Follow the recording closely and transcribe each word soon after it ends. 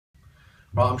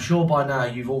Right, I'm sure by now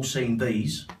you've all seen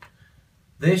these.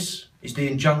 This is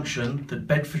the injunction that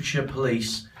Bedfordshire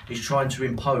Police is trying to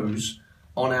impose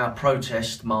on our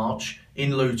protest march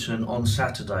in Luton on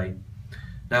Saturday.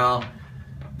 Now,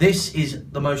 this is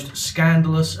the most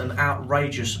scandalous and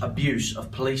outrageous abuse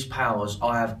of police powers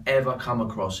I have ever come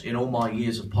across in all my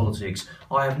years of politics.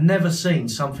 I have never seen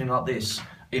something like this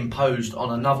imposed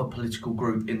on another political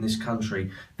group in this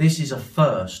country. This is a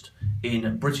first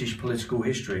in British political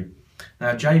history.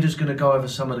 Now, Jayda's going to go over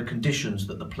some of the conditions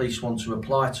that the police want to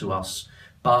apply to us,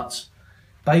 but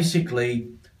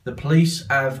basically the police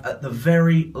have, at the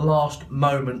very last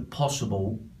moment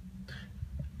possible,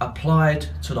 applied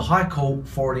to the High Court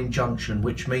for an injunction,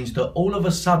 which means that all of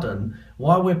a sudden,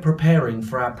 while we're preparing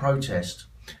for our protest,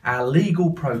 our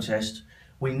legal protest,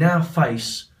 we now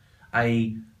face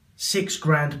a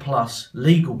 £6,000 plus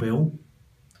legal bill,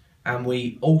 and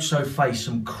we also face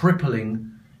some crippling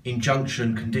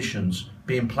injunction conditions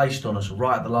being placed on us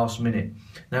right at the last minute.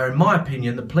 Now, in my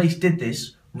opinion, the police did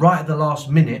this right at the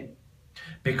last minute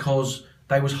because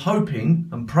they was hoping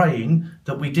and praying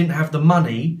that we didn't have the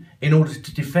money in order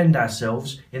to defend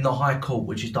ourselves in the High Court,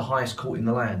 which is the highest court in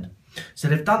the land. So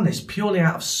they've done this purely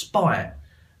out of spite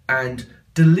and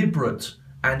deliberate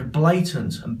and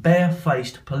blatant and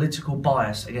barefaced political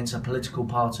bias against a political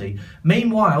party.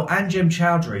 Meanwhile, Anjem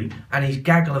Choudhury and his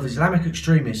gaggle of Islamic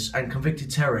extremists and convicted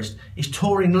terrorists is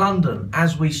touring London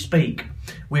as we speak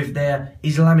with their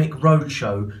Islamic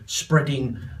roadshow,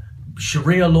 spreading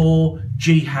Sharia law,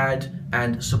 jihad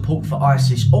and support for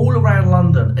ISIS all around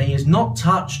London. And he is not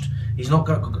touched, he's not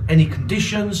got any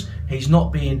conditions, he's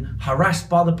not being harassed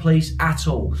by the police at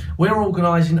all. We're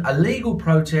organising a legal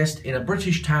protest in a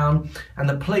British town and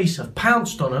the police have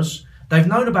pounced on us. They've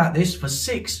known about this for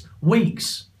 6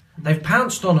 weeks. They've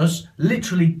pounced on us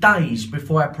literally days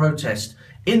before our protest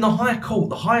in the High Court,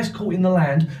 the highest court in the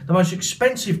land, the most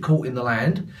expensive court in the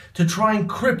land, to try and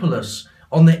cripple us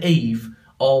on the eve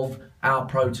of our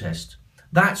protest.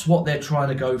 That's what they're trying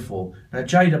to go for. Now,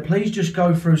 Jayda, please just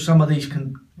go through some of these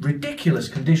ridiculous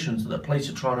conditions that the police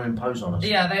are trying to impose on us.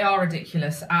 Yeah, they are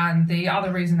ridiculous. And the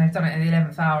other reason they've done it at the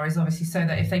 11th hour is obviously so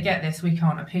that if they get this, we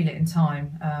can't appeal it in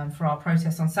time for our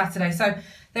protest on Saturday. So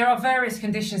there are various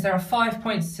conditions. There are 5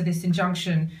 points to this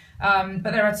injunction,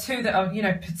 but there are 2 that are,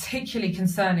 particularly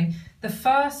concerning. The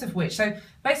first of which, so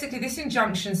basically this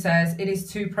injunction says it is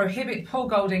to prohibit Paul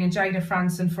Golding and Jayda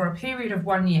Fransen for a period of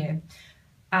 1 year.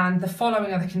 And the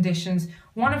following are the conditions,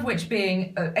 one of which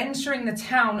being entering the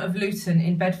town of Luton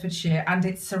in Bedfordshire and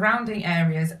its surrounding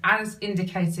areas as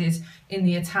indicated in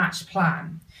the attached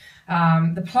plan.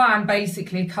 The plan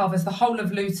basically covers the whole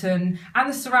of Luton and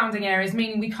the surrounding areas,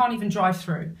 meaning we can't even drive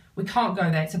through. We can't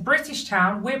go there. It's a British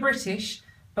town, we're British,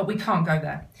 but we can't go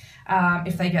there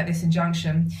if they get this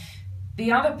injunction.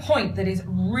 The other point that is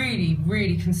really,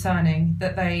 really concerning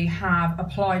that they have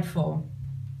applied for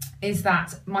is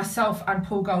that myself and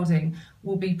Paul Golding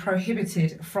will be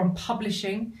prohibited from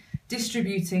publishing,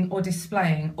 distributing or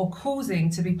displaying or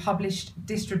causing to be published,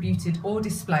 distributed or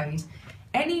displayed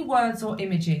any words or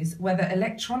images, whether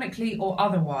electronically or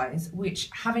otherwise, which,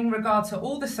 having regard to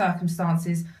all the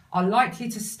circumstances, are likely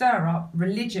to stir up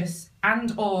religious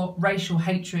and or racial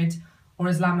hatred or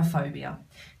Islamophobia.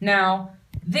 Now,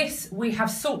 we have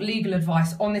sought legal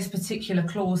advice on this particular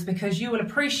clause because you will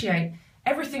appreciate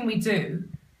everything we do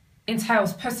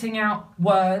entails putting out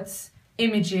words,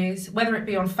 images, whether it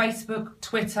be on Facebook,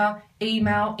 Twitter,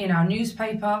 email, in our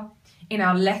newspaper, in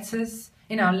our letters,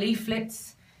 in our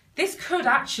leaflets. This could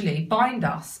actually bind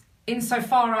us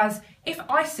insofar as if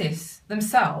ISIS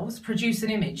themselves produce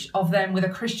an image of them with a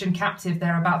Christian captive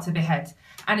they're about to behead,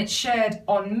 and it's shared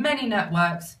on many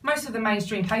networks, most of the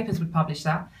mainstream papers would publish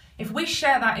that. If we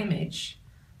share that image,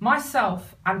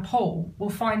 myself and Paul will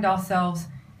find ourselves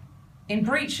in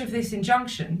breach of this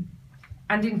injunction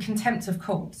and in contempt of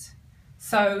court.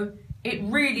 So it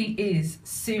really is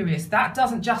serious. That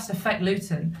doesn't just affect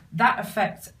Luton, that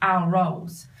affects our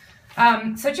roles.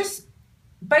 So just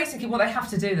basically what they have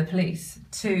to do, the police,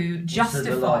 to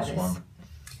justify this. One?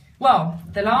 Well,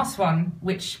 the last one,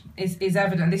 which is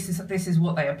evident, this is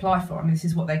what they apply for, I mean, this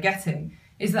is what they're getting,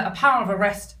 is that a power of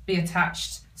arrest be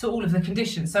attached to all of the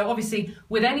conditions. So obviously,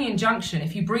 with any injunction,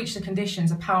 if you breach the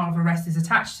conditions, a power of arrest is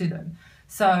attached to them.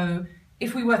 So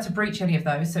if we were to breach any of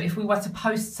those, so if we were to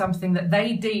post something that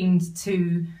they deemed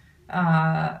to,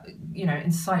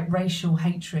 incite racial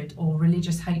hatred or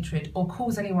religious hatred or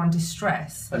cause anyone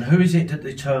distress. And who is it that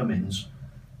determines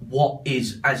what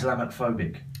is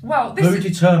Islamophobic? Well, who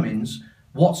determines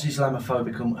what's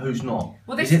Islamophobic and who's not?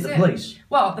 Well, is it the police?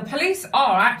 Well, the police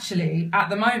are actually, at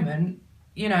the moment,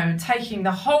 you know, taking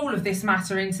the whole of this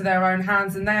matter into their own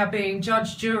hands, and they are being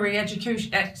judge, jury,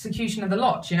 execution of the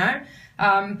lot, you know.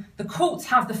 The courts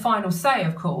have the final say,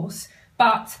 of course,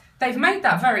 but they've made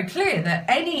that very clear that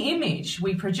any image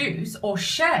we produce or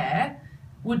share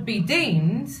would be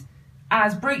deemed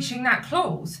as breaching that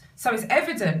clause. So it's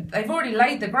evident, they've already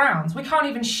laid the grounds. We can't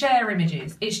even share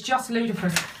images. It's just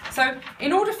ludicrous. So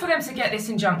in order for them to get this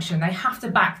injunction, they have to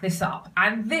back this up.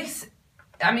 And this,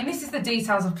 I mean, this is the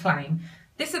details of claim.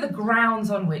 These are the grounds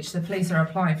on which the police are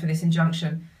applying for this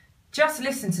injunction. Just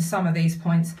listen to some of these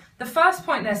points. The first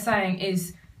point they're saying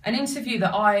is an interview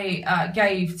that I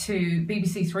gave to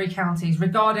BBC Three Counties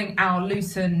regarding our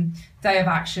Luton Day of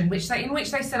Action, in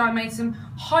which they said I made some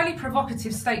highly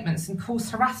provocative statements and caused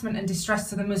harassment and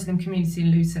distress to the Muslim community in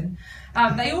Luton.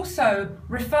 They also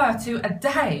refer to a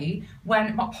day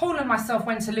when Paul and myself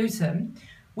went to Luton.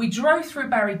 We drove through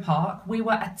Bury Park. We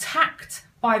were attacked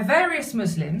by various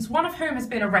Muslims, one of whom has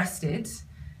been arrested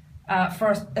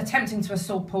for attempting to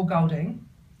assault Paul Golding.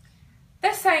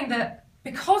 They're saying that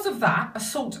because of that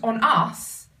assault on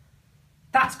us,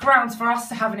 that's grounds for us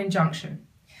to have an injunction.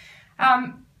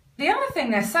 The other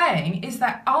thing they're saying is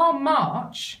that our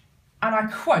march, and I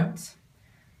quote,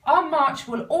 "Our march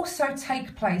will also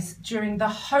take place during the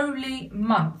holy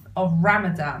month of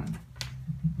Ramadan."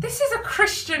 This is a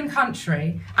Christian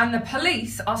country, and the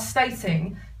police are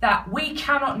stating that we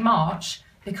cannot march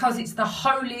because it's the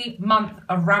holy month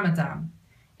of Ramadan.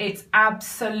 It's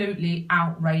absolutely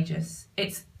outrageous.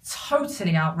 It's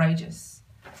totally outrageous.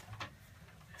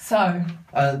 So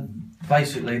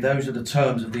basically those are the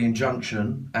terms of the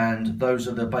injunction, and those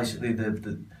are basically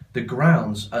the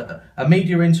grounds. A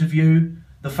media interview,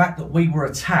 the fact that we were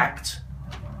attacked,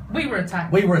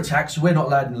 so we're not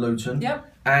allowed in Luton. Yep.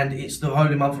 And it's the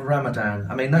holy month of Ramadan.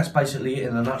 I mean, that's basically it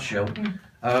in a nutshell.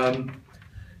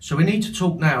 So we need to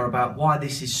talk now about why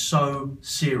this is so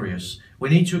serious. We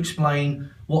need to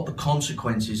explain what the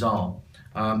consequences are.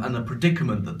 And the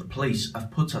predicament that the police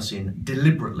have put us in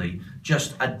deliberately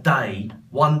just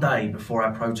one day before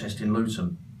our protest in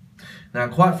Luton. Now,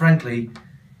 quite frankly,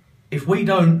 if we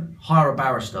don't hire a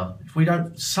barrister, if we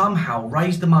don't somehow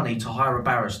raise the money to hire a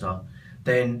barrister,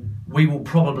 then we will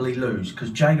probably lose, because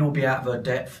Jayda will be out of her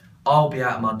depth, I'll be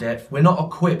out of my depth. We're not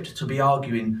equipped to be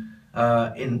arguing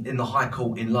in the High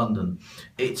Court in London.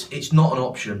 It's not an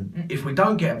option. If we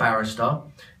don't get a barrister,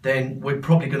 then we're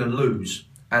probably going to lose,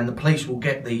 and the police will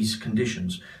get these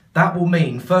conditions. That will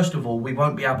mean, first of all, we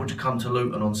won't be able to come to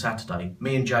Luton on Saturday,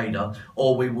 me and Jayda,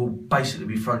 or we will basically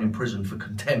be thrown in prison for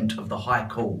contempt of the High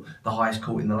Court, the highest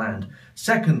court in the land.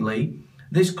 Secondly,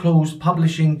 this clause,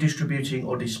 publishing, distributing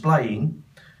or displaying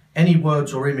any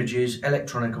words or images,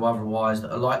 electronic or otherwise,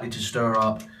 that are likely to stir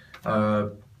up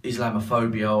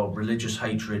Islamophobia or religious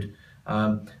hatred,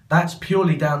 that's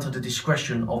purely down to the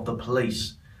discretion of the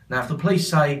police. Now, if the police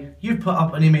say, you've put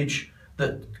up an image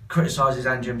that criticises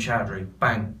Anjem Choudhury,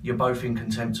 bang, you're both in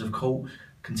contempt of court,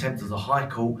 contempt of the High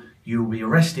Court, you will be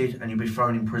arrested and you'll be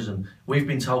thrown in prison. We've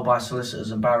been told by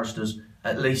solicitors and barristers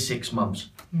at least 6 months.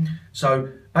 So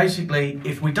basically,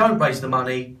 if we don't raise the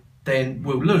money, then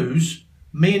we'll lose.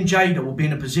 Me and Jayda will be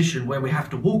in a position where we have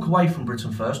to walk away from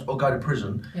Britain First or go to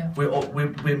prison. Yeah. We're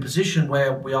in a position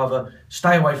where we either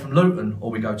stay away from Luton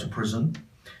or we go to prison.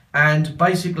 And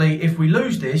basically, if we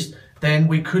lose this, then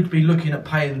we could be looking at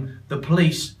paying the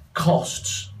police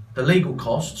costs, the legal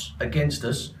costs against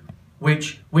us,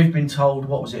 which we've been told,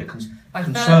 what was it, a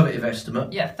conservative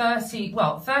estimate? Yeah,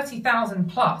 30,000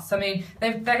 plus. I mean,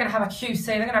 they're going to have a QC,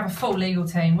 they're going to have a full legal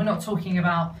team. We're not talking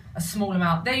about a small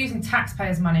amount. They're using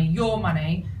taxpayers' money, your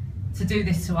money, to do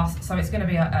this to us. So it's going to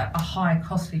be a high,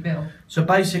 costly bill. So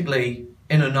basically,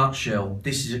 in a nutshell,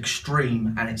 this is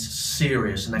extreme and it's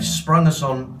serious, and they've sprung this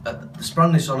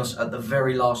on us at the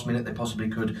very last minute they possibly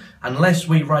could. Unless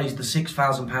we raise the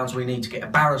 £6,000 we need to get a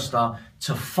barrister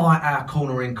to fight our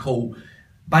corner in court,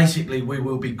 basically we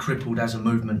will be crippled as a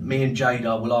movement. Me and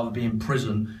Jayda will either be in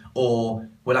prison or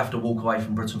we'll have to walk away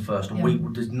from Britain First,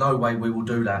 and there's no way we will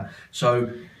do that.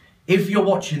 So if you're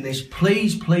watching this,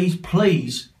 please, please,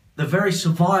 please, the very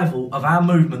survival of our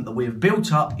movement that we have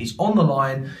built up is on the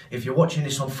line. If you're watching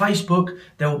this on Facebook,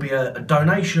 there will be a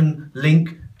donation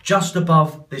link just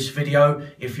above this video.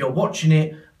 If you're watching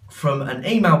it from an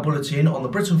email bulletin on the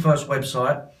Britain First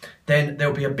website, then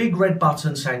there'll be a big red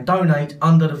button saying donate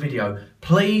under the video.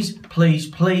 Please, please,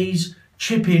 please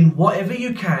chip in whatever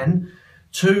you can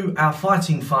to our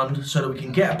fighting fund so that we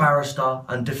can get a barrister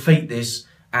and defeat this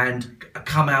and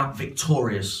come out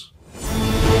victorious.